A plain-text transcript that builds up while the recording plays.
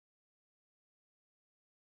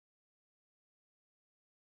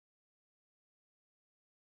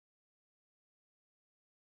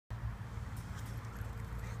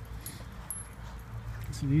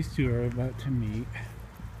So these two are about to meet.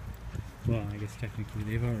 Well, I guess technically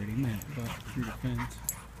they've already met, but through the fence.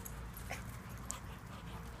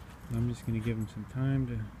 I'm just going to give them some time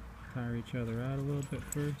to tire each other out a little bit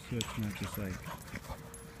first, so it's not just like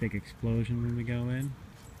a big explosion when we go in.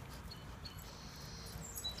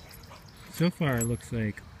 So far it looks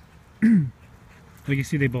like, like you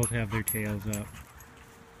see they both have their tails up.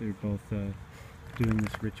 They're both doing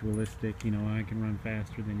this ritualistic, you know, I can run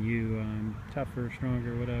faster than you, I'm tougher,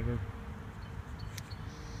 stronger, whatever.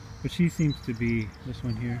 But she seems to be, this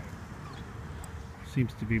one here,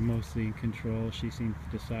 seems to be mostly in control. She seems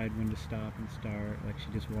to decide when to stop and start, like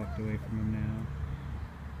she just walked away from him now.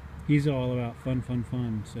 He's all about fun, fun,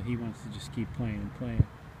 fun, so he wants to just keep playing and playing.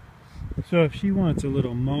 So if she wants a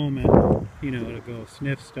little moment, you know, to go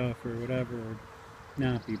sniff stuff or whatever, or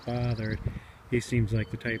not be bothered, he seems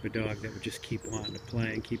like the type of dog that would just keep wanting to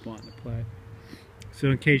play and keep wanting to play. So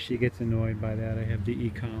in case she gets annoyed by that, I have the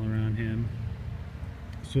e-collar on him,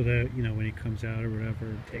 so that, you know, when he comes out or whatever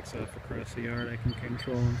and takes off across the yard, I can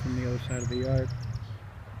control him from the other side of the yard.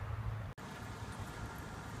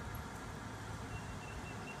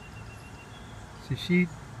 So she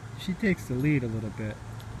takes the lead a little bit.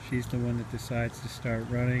 She's the one that decides to start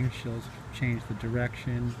running. She'll change the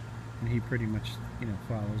direction, and he pretty much, you know,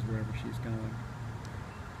 follows wherever she's going.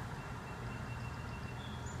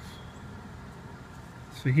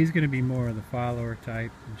 So he's going to be more of the follower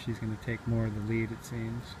type, and she's going to take more of the lead, it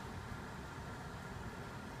seems.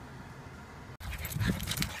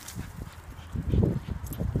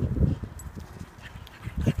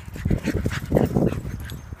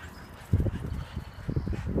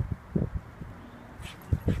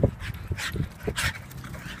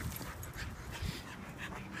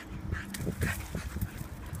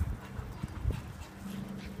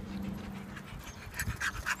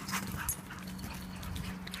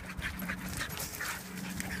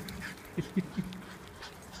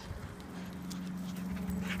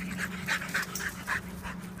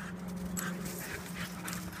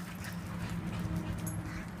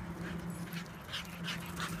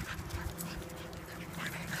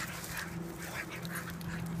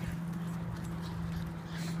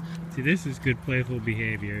 See, this is good playful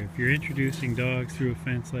behavior. If you're introducing dogs through a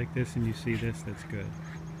fence like this and you see this, that's good.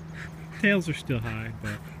 Tails are still high,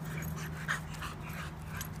 but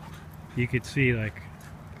you could see, like,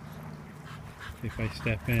 if I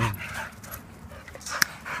step in,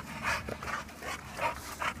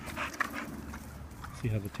 see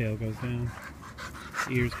how the tail goes down,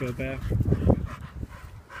 the ears go back.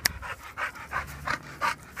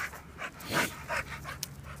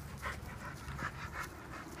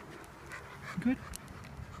 Good.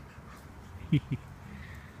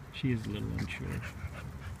 She is a little unsure.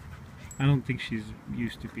 I don't think she's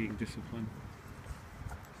used to being disciplined.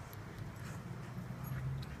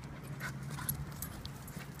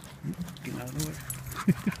 Get out of the way.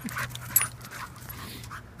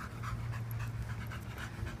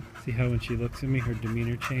 See how when she looks at me, her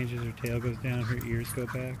demeanor changes, her tail goes down, her ears go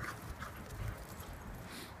back?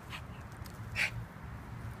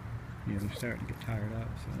 Yeah, they're starting to get tired out,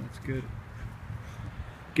 so that's good.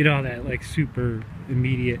 Get all that like super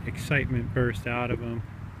immediate excitement burst out of them,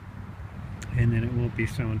 and then it won't be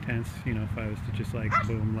so intense, you know, if I was to just like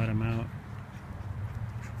boom, let them out.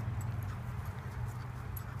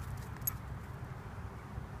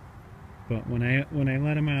 But when I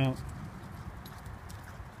let them out,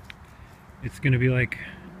 it's going to be like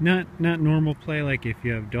not normal play, like if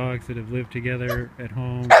you have dogs that have lived together at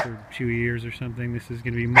home for 2 years or something. This is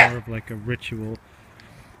going to be more of like a ritual,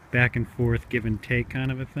 back and forth, give and take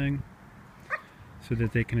kind of a thing, so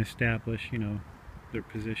that they can establish, you know, their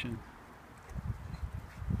position.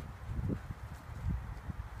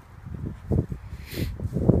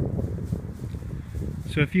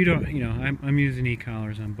 So if you don't, you know, I'm using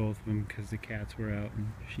e-collars on both of them because the cats were out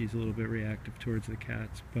and she's a little bit reactive towards the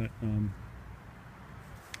cats, but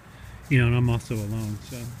you know, and I'm also alone,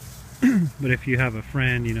 so but if you have a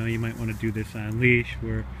friend, you know, you might want to do this on leash,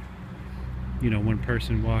 where, you know, one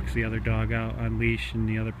person walks the other dog out on leash and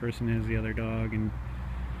the other person has the other dog, and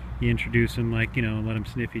you introduce them, like, you know, let them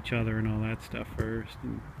sniff each other and all that stuff first,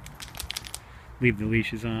 and leave the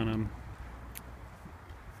leashes on them,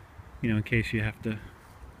 you know, in case you have to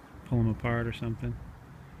pull them apart or something.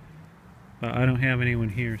 But I don't have anyone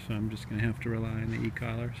here, so I'm just going to have to rely on the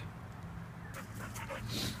e-collars.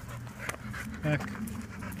 Back.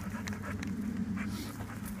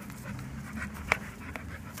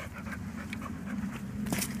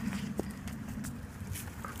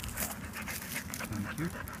 Thank you.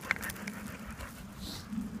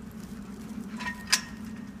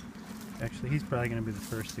 Actually, he's probably going to be the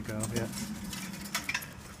first to go, yeah.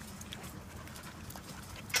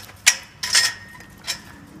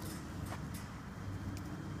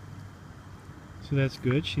 So that's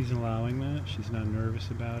good. She's allowing that. She's not nervous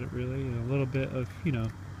about it really. A little bit of, you know,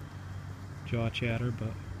 jaw chatter,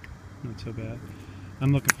 but not so bad.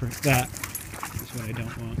 I'm looking for that. That's what I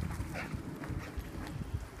don't want.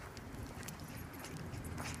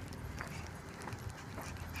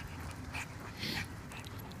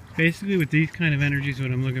 Basically with these kind of energies,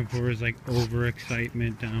 what I'm looking for is like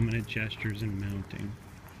overexcitement, dominant gestures, and mounting.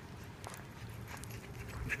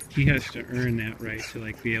 He has to earn that right to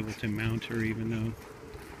like be able to mount her, even though.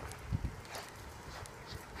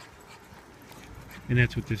 And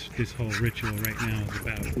that's what this whole ritual right now is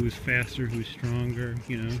about. Who's faster, who's stronger,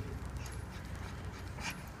 you know.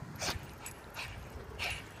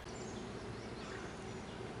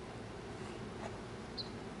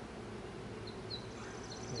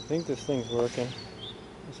 I think this thing's working.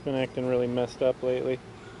 It's been acting really messed up lately.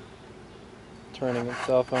 Turning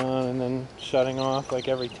itself on and then shutting off like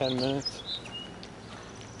every 10 minutes.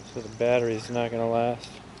 So the battery's not going to last.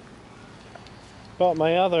 But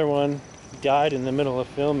my other one died in the middle of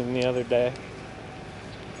filming the other day.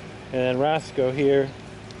 And then Roscoe here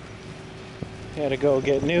had to go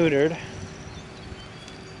get neutered.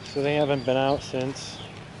 So they haven't been out since.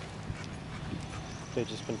 They've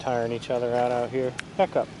just been tiring each other out here.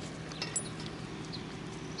 Back up.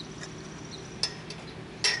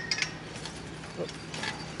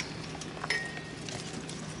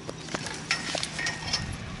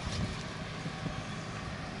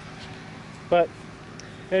 But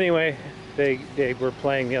anyway, they were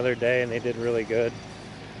playing the other day and they did really good.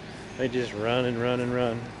 They just run and run and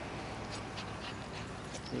run.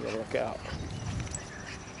 You gotta look out.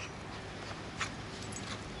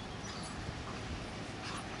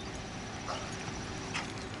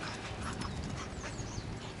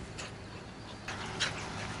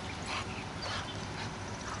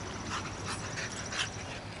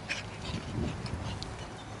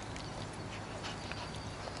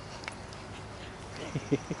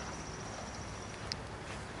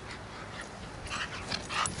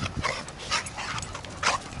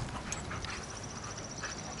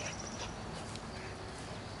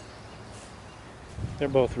 They're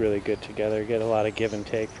both really good together. Get a lot of give and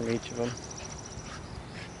take from each of them.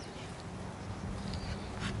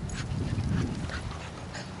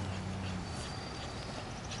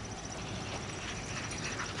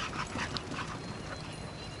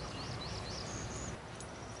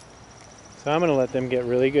 So I'm going to let them get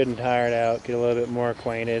really good and tired out, get a little bit more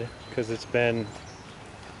acquainted, because it's been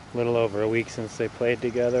a little over a week since they played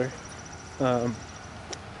together. And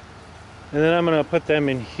then I'm going to put them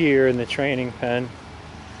in here in the training pen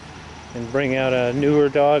and bring out a newer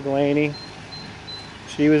dog, Lainey.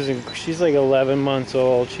 She's like 11 months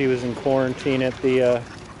old. She was in quarantine at the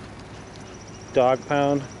dog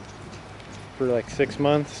pound for like 6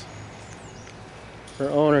 months. Her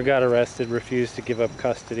owner got arrested, refused to give up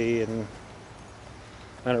custody, and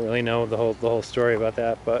I don't really know the whole story about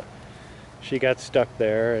that, but she got stuck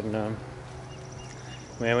there, and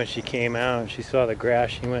man, when she came out and she saw the grass,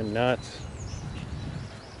 she went nuts.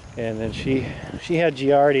 And then she had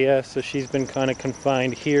Giardia, so she's been kind of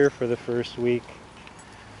confined here for the first week,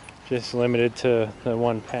 just limited to the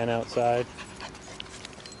one pen outside.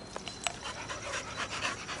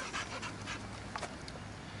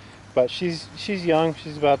 But she's young.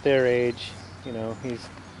 She's about their age. You know, he's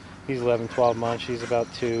 11, 12 months. She's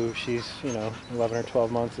about 2. She's, you know, 11 or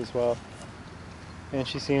 12 months as well. And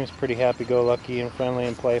she seems pretty happy-go-lucky and friendly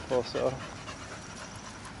and playful. So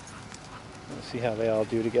we'll see how they all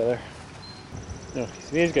do together. Okay,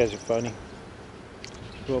 so these guys are funny.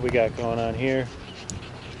 What we got going on here?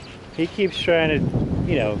 He keeps trying to,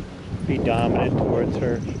 you know, be dominant towards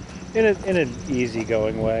her in an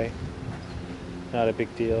easygoing way. Not a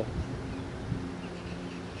big deal.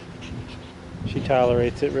 She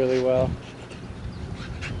tolerates it really well.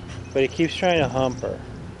 But he keeps trying to hump her.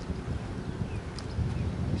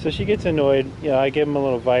 So she gets annoyed. You know, I give him a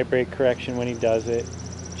little vibrate correction when he does it.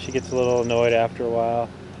 She gets a little annoyed after a while.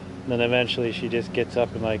 And then eventually she just gets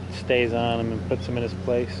up and like stays on him and puts him in his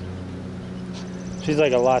place. She's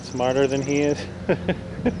like a lot smarter than he is.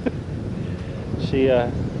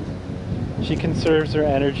 She conserves her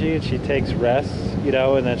energy and she takes rests, you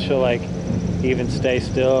know, and then she'll like even stay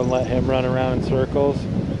still and let him run around in circles,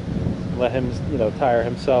 let him, you know, tire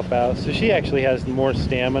himself out. So she actually has more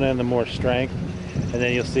stamina and the more strength. And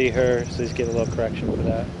then you'll see her, so just get a little correction for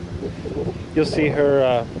that. You'll see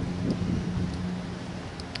her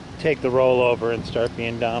take the roll over and start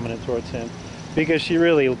being dominant towards him, because she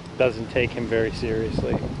really doesn't take him very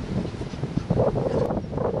seriously.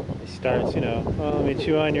 He starts, you know, oh, let me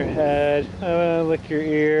chew on your head, I want to lick your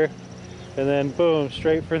ear, and then boom,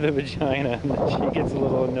 straight for the vagina, and then she gets a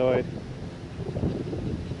little annoyed.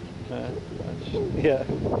 Yeah.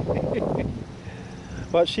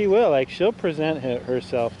 But she will, like, she'll present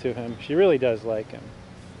herself to him. She really does like him.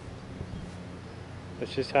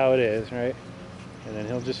 That's just how it is, right? And then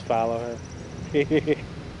he'll just follow her.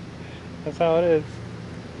 That's how it is.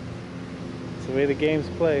 It's the way the game's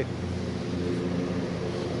played.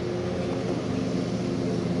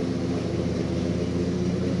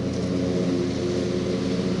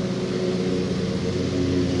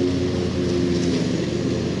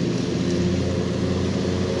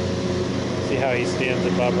 See how he stands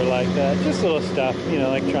above her like that? Just little stuff, you know,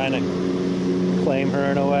 like trying to claim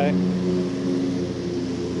her in a way.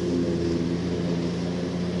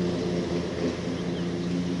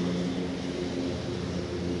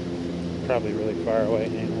 Probably really far away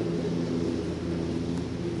now.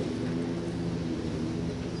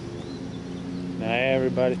 Now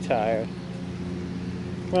everybody's tired.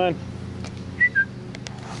 Come on.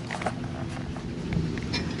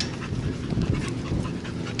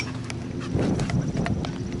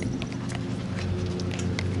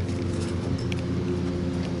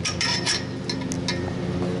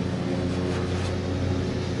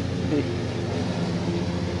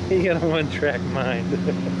 He got a one-track mind.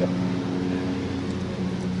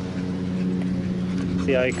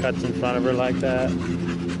 See how he cuts in front of her like that?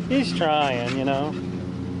 He's trying, you know.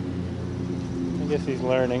 I guess he's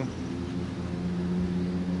learning.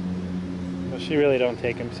 But she really don't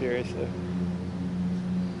take him seriously.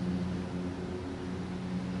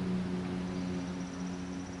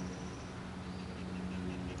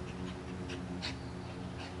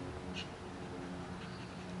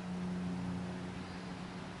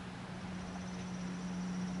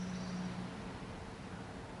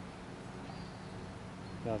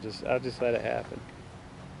 I'll just let it happen.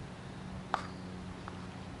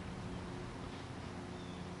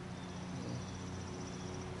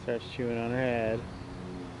 Starts chewing on her head.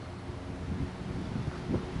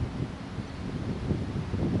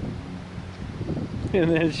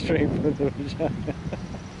 And then straight for the vagina.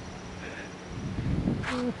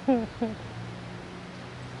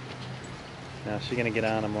 Now she's gonna get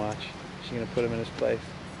on him, watch. She's gonna put him in his place.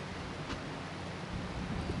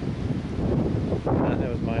 That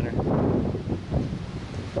was minor.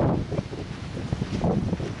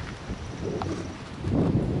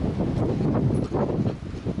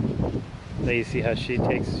 Now you see how she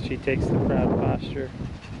takes the proud posture.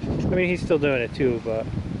 I mean, he's still doing it too, but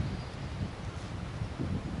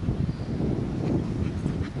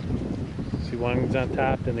see, one's on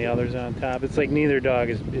top and the other's on top. It's like neither dog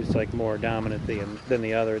is like more dominant than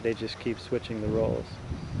the other. They just keep switching the roles.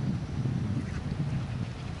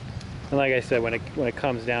 And like I said, when it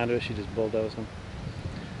comes down to it, she just bulldozes him.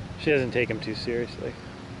 She doesn't take him too seriously.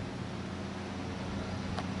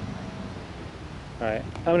 Alright,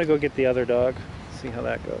 I'm gonna go get the other dog, see how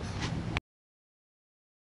that goes.